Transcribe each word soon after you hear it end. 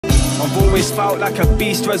I've always felt like a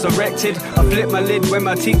beast resurrected. I flipped my lid when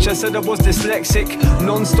my teacher said I was dyslexic.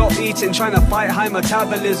 Non-stop eating, trying to fight high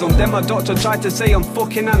metabolism. Then my doctor tried to say I'm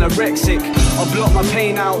fucking anorexic. I blocked my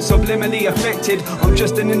pain out, subliminally affected. I'm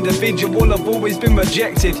just an individual, I've always been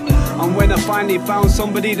rejected. And when I finally found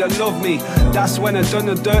somebody that loved me, that's when I done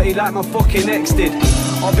the dirty like my fucking ex did.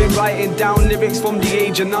 I've been writing down lyrics from the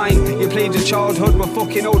age of 9. You played your childhood, my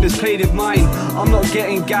fucking oldest played it mine. I'm not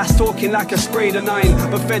getting gas, talking like I sprayed a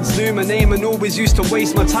 9. But feds knew my name and always used to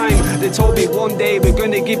waste my time. They told me one day we're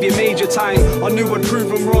gonna give you major time. I knew I'd prove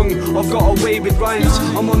them wrong, I've got away with rhymes.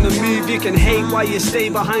 I'm on the move, you can hate while you stay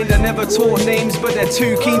behind. I never taught names, but they're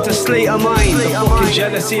too keen to slate a mind. The fucking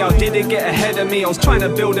jealousy, how did it get ahead of me? I was trying to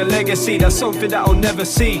build a legacy, that's something that I'll never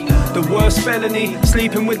see. The worst felony,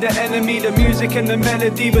 sleeping with the enemy. The music and the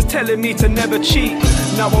melody was telling me to never cheat.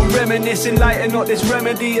 Now I'm reminiscing, lighting up this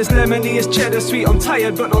remedy. It's lemony, it's cheddar sweet. I'm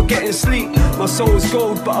tired but not getting sleep. My soul's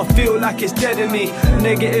gold but I feel like it's dead in me.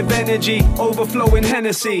 Negative energy, overflowing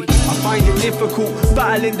Hennessy. I find it difficult,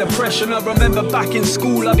 battling depression. I remember back in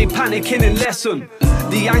school I'd be panicking in lesson.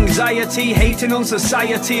 The anxiety, hating on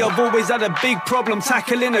society. I've always had a big problem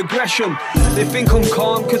tackling aggression. They think I'm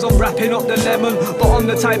calm cause I'm wrapping up the lemon, but I'm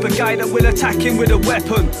the type of guy that will attack him with a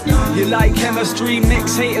weapon. You like chemistry,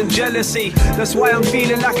 mix hate and jealousy. That's why I'm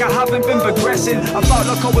feeling like I haven't been progressing. I felt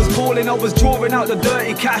like I was balling, I was drawing out the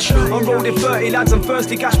dirty cash. Unrolling 30 lads and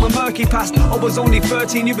thirsty cash, my murky past. I was only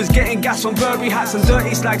 13, you was getting gas from Burberry hats and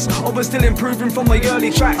dirty slacks. I was still improving from my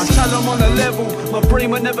early tracks. I tell I'm on a level, my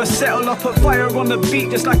brain would never settle. I put fire on the beat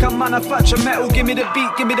just like I manufacture metal. Give me the beat,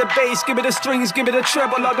 give me the bass, give me the strings, give me the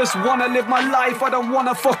treble. I just wanna live my life, I don't want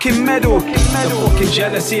a fucking medal. The fucking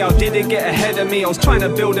jealousy, how did it get ahead of me? I was trying to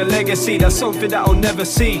build a legacy, that's something that I'll never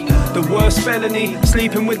see. The worst felony,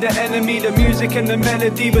 sleeping with the enemy. The music and the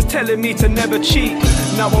melody was telling me to never cheat.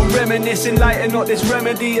 Now I'm reminiscing, lighting up this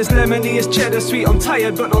remedy. It's lemony, it's cheddar sweet. I'm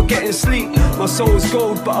tired but not getting sleep. My soul's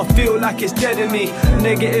gold but I feel like it's dead in me.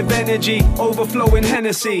 Negative energy, overflowing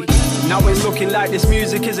Hennessy. Now it's looking like this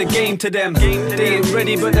music is a game to them. They ain't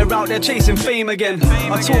ready but they're out there chasing fame again.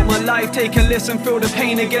 I taught my life, take a listen, feel the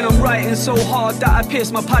pain again. I'm writing so hard that I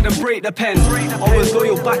pierce my pad and break the pen. I was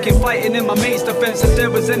loyal back in fighting in my mate's defense. If there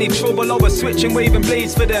was any trouble I was switching, waving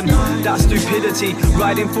blades for them. That stupidity,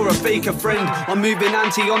 riding for a faker friend. I'm moving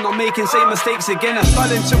anti, I'm not making same mistakes again. I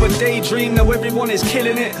fell into a daydream, now everyone is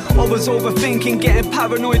killing it. I was overthinking, getting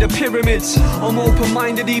paranoid of pyramids. I'm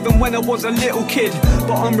open-minded even when I was a little kid,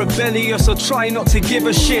 but I'm rebellious, I try not to give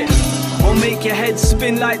a shit. I'll make your head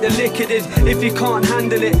spin like the liquor did. If you can't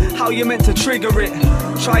handle it, how you meant to trigger it?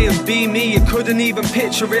 Try and be me, you couldn't even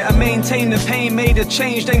picture it. I maintained the pain, made a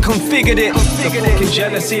change, then configured it. The fucking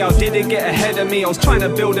jealousy, how did it get ahead of me? I was trying to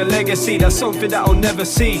build a legacy, that's something that I'll never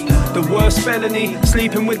see. The worst felony,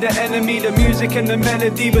 sleeping with the enemy. The music and the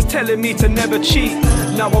melody was telling me to never cheat.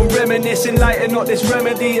 Now I'm reminiscing, lighting up this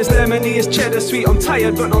remedy. It's lemony, it's cheddar sweet. I'm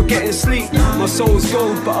tired but not getting sleep. My soul's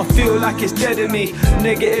gold but I feel like it's dead in me.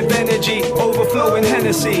 Negative energy, overflowing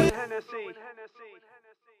Hennessy.